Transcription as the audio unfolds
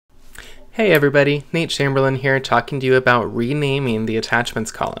Hey everybody, Nate Chamberlain here talking to you about renaming the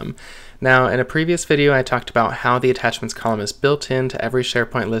attachments column. Now, in a previous video I talked about how the attachments column is built into every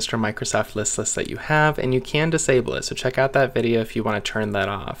SharePoint list or Microsoft list that you have, and you can disable it, so check out that video if you want to turn that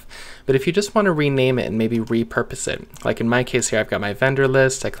off. But if you just want to rename it and maybe repurpose it, like in my case here I've got my vendor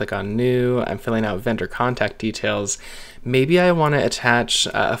list, I click on new, I'm filling out vendor contact details, maybe I want to attach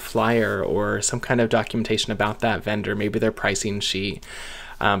a flyer or some kind of documentation about that vendor, maybe their pricing sheet.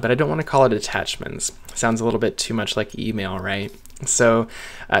 But I don't want to call it attachments. Sounds a little bit too much like email, right? So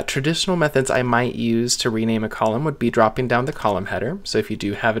traditional methods I might use to rename a column would be dropping down the column header. So if you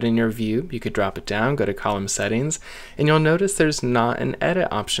do have it in your view, you could drop it down, go to column settings, and you'll notice there's not an edit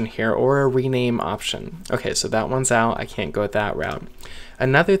option here or a rename option. Okay, so that one's out. I can't go that route.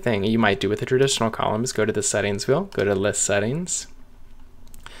 Another thing you might do with a traditional column is go to the settings wheel, go to list settings,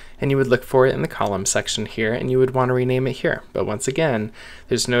 and you would look for it in the column section here, and you would want to rename it here. But once again,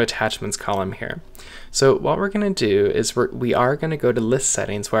 there's no attachments column here. So what we're going to do is we are going to go to list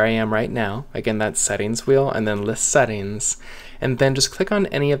settings where I am right now. Again, that's settings wheel and then list settings, and then just click on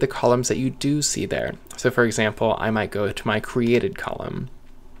any of the columns that you do see there. So for example, I might go to my created column.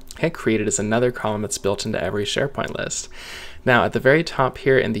 Okay, created is another column that's built into every SharePoint list. Now at the very top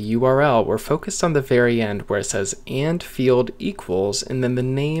here in the URL, we're focused on the very end where it says and field equals and then the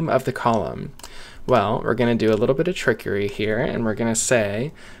name of the column. Well, we're going to do a little bit of trickery here, and we're going to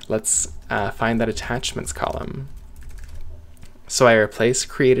say, let's find that attachments column. So I replace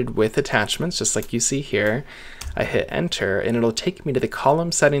created with attachments, just like you see here. I hit enter, and it'll take me to the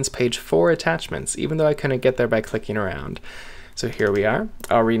column settings page for attachments, even though I couldn't get there by clicking around. So here we are.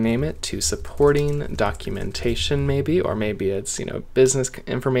 I'll rename it to supporting documentation maybe, or maybe it's, business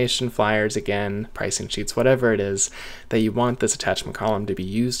information, flyers again, pricing sheets, whatever it is that you want this attachment column to be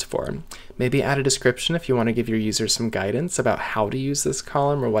used for. Maybe add a description if you want to give your users some guidance about how to use this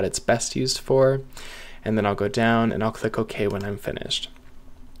column or what it's best used for. And then I'll go down and I'll click OK when I'm finished.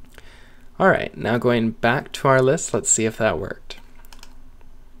 All right, now going back to our list, let's see if that worked.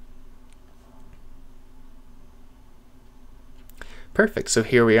 Perfect, so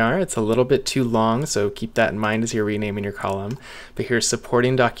here we are. It's a little bit too long, so keep that in mind as you're renaming your column. But here's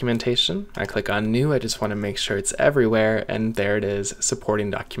supporting documentation. I click on new, I just want to make sure it's everywhere, and there it is, supporting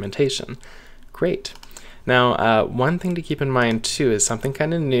documentation. Great. Now, one thing to keep in mind too is something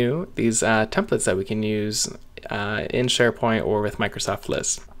kind of new, these templates that we can use in SharePoint or with Microsoft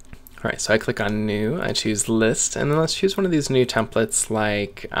Lists. All right, so I click on new, I choose list, and then let's choose one of these new templates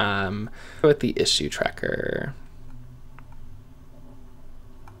like with the issue tracker.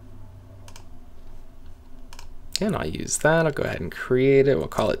 And I'll use that. I'll go ahead and create it. We'll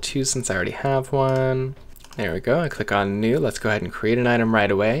call it 2 since I already have one. There we go. I click on new. Let's go ahead and create an item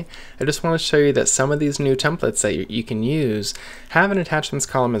right away. I just want to show you that some of these new templates that you can use have an attachments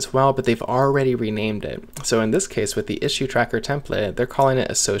column as well, but they've already renamed it. So in this case, with the issue tracker template, they're calling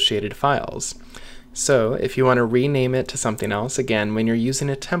it associated files. So if you want to rename it to something else, again, when you're using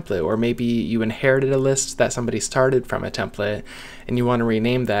a template, or maybe you inherited a list that somebody started from a template and you want to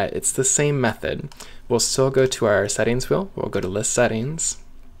rename that, it's the same method. We'll still go to our settings wheel. We'll go to list settings.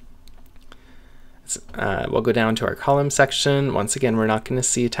 We'll go down to our column section. Once again, we're not going to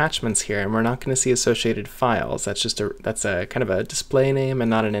see attachments here, and we're not going to see associated files. That's a kind of a display name and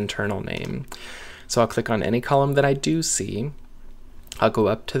not an internal name. So I'll click on any column that I do see. I'll go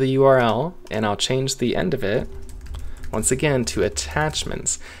up to the URL and I'll change the end of it once again to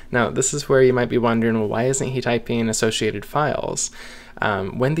attachments. Now this is where you might be wondering, well, why isn't he typing associated files?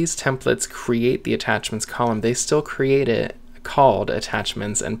 When these templates create the attachments column, they still create it called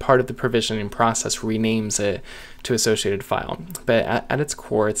attachments, and part of the provisioning process renames it to associated file. But at its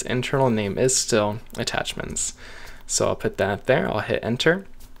core, its internal name is still attachments. So I'll put that there, I'll hit enter.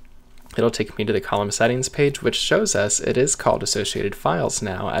 It'll take me to the column settings page, which shows us it is called associated files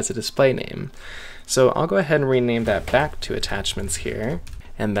now as a display name. So I'll go ahead and rename that back to attachments here.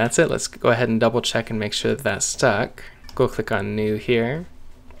 And that's it. Let's go ahead and double check and make sure that that's stuck. Go click on new here.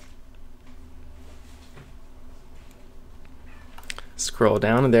 Scroll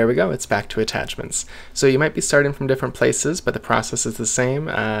down and there we go. It's back to attachments. So you might be starting from different places, but the process is the same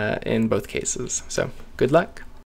in both cases. So good luck.